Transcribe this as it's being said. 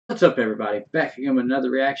What's up, everybody? Back again with another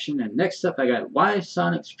reaction, and next up I got Why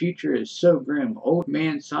Sonic's Future is So Grim, Old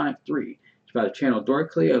Man Sonic 3. It's by the channel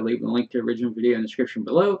Dorkly. I'll leave a link to the original video in the description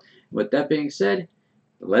below. With that being said,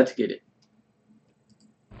 let's get it.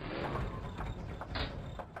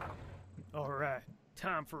 Alright,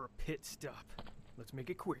 time for a pit stop. Let's make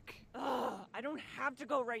it quick. Ugh, I don't have to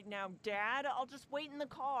go right now, Dad. I'll just wait in the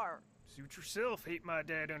car. Suit yourself, hate my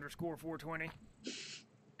dad _ 420.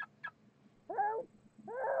 Help!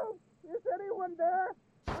 Help! Is anyone there?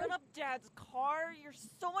 Shut up, Dad's car. You're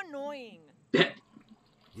so annoying.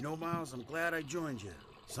 You know, Miles, I'm glad I joined you.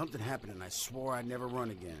 Something happened and I swore I'd never run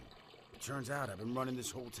again. It turns out I've been running this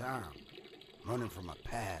whole time. Running from my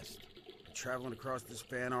past. But traveling across this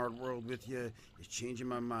fan art world with you is changing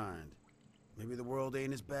my mind. Maybe the world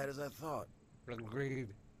ain't as bad as I thought. Agreed.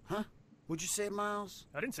 Huh? What'd you say, Miles?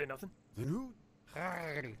 I didn't say nothing. Then who?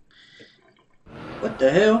 What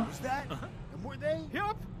the hell? Was that? And were they?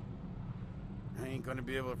 Yup! I ain't gonna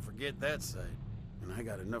be able to forget that sight. And I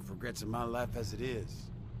got enough regrets in my life as it is.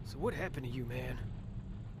 So what happened to you, man?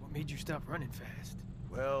 What made you stop running fast?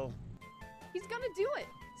 Well... He's gonna do it!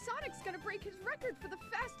 Sonic's gonna break his record for the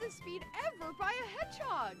fastest speed ever by a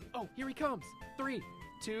hedgehog! Oh, here he comes. 3,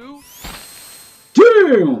 2...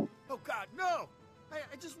 Damn! Oh God, no!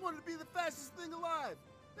 I just wanted to be the fastest thing alive.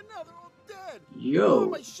 And now they're all dead. All Yo.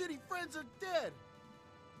 my shitty friends are dead.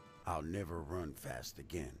 I'll never run fast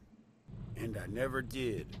again. And I never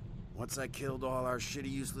did. Once I killed all our shitty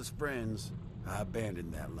useless friends, I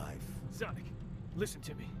abandoned that life. Sonic, listen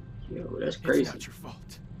to me. Yo, that's crazy. It's not your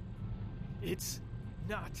fault. It's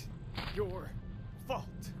not your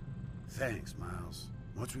fault. Thanks, Miles.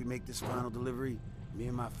 Once we make this final delivery, me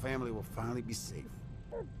and my family will finally be safe.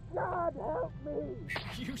 God help me!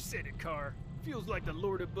 You said it, Car. Feels like the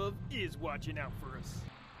Lord above is watching out for us.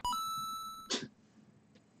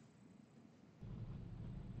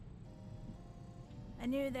 I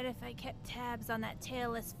knew that if I kept tabs on that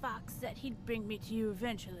tailless fox that he'd bring me to you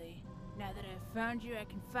eventually. Now that I've found you, I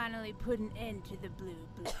can finally put an end to the blue.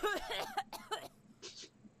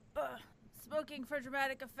 Smoking for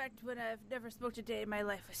dramatic effect when I've never smoked a day in my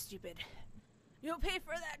life was stupid. You'll pay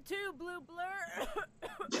for that too, Blue Blur!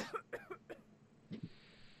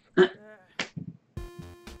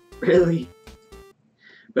 Really?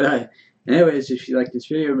 But anyways, if you like this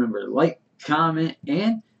video, remember to like, comment,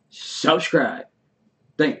 and subscribe.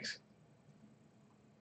 Thanks.